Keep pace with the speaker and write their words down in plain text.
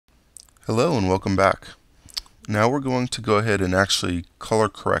Hello and welcome back. Now we're going to go ahead and actually color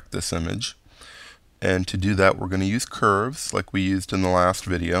correct this image. And to do that, we're going to use curves like we used in the last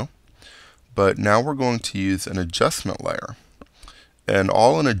video. But now we're going to use an adjustment layer. And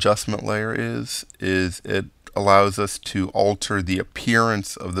all an adjustment layer is it allows us to alter the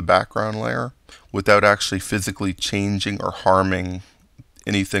appearance of the background layer without actually physically changing or harming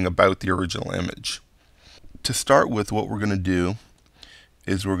anything about the original image. To start with, what we're going to do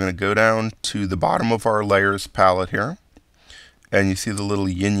is we're going to go down to the bottom of our layers palette here, and you see the little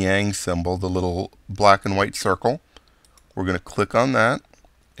yin yang symbol, the little black and white circle. We're going to click on that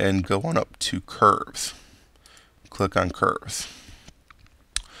and go on up to curves. Click on curves.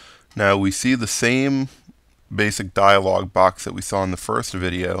 Now we see the same basic dialog box that we saw in the first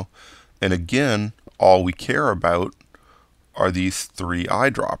video, and again all we care about are these three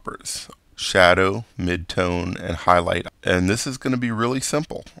eyedroppers: shadow, midtone, and highlight. And this is going to be really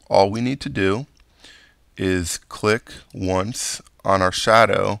simple. All we need to do is click once on our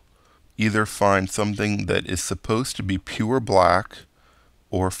shadow, either find something that is supposed to be pure black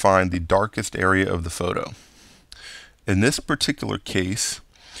or find the darkest area of the photo. In this particular case,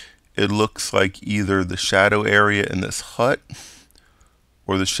 it looks like either the shadow area in this hut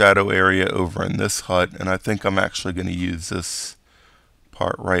or the shadow area over in this hut, and I think I'm actually going to use this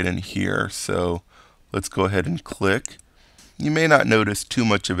part right in here. So let's go ahead and click. You may not notice too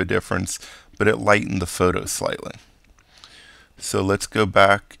much of a difference, but it lightened the photo slightly. So let's go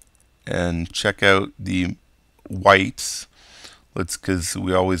back and check out the whites. Because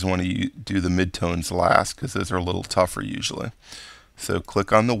we always want to do the midtones last, because those are a little tougher usually. So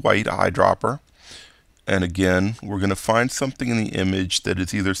click on the white eyedropper, and again we're going to find something in the image that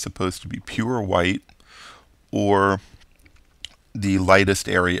is either supposed to be pure white or the lightest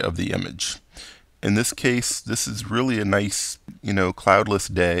area of the image. In this case, this is really a nice, cloudless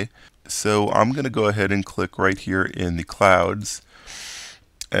day. So I'm going to go ahead and click right here in the clouds,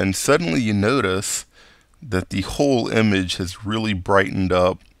 and suddenly you notice that the whole image has really brightened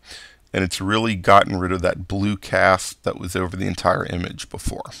up, and it's really gotten rid of that blue cast that was over the entire image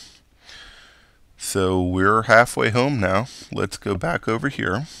before. So we're halfway home now. Let's go back over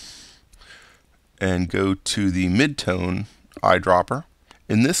here and go to the midtone eyedropper.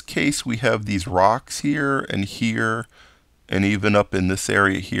 In this case, we have these rocks here, and even up in this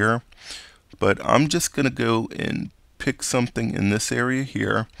area here. But I'm just going to go and pick something in this area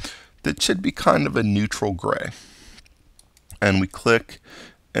here that should be kind of a neutral gray. And we click,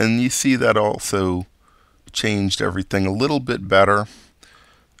 and you see that also changed everything a little bit better.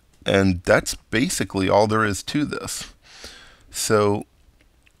 And that's basically all there is to this. So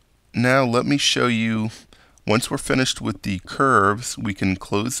now let me show you. Once we're finished with the curves, we can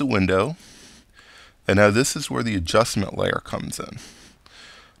close the window. And now this is where the adjustment layer comes in.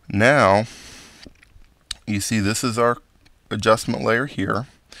 Now, you see this is our adjustment layer here.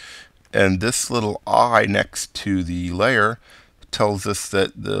 And this little eye next to the layer tells us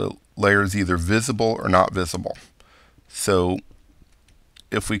that the layer is either visible or not visible. So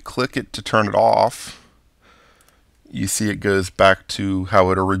if we click it to turn it off, you see it goes back to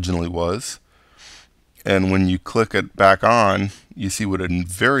how it originally was. And when you click it back on, you see what a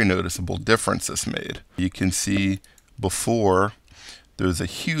very noticeable difference this made. You can see before there's a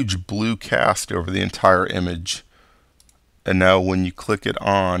huge blue cast over the entire image. And now when you click it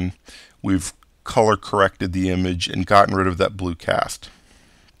on, we've color corrected the image and gotten rid of that blue cast.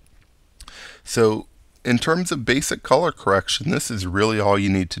 So in terms of basic color correction, this is really all you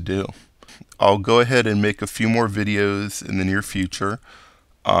need to do. I'll go ahead and make a few more videos in the near future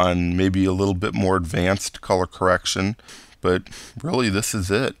on maybe a little bit more advanced color correction, but really this is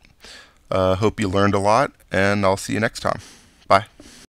it. Hope you learned a lot, and I'll see you next time.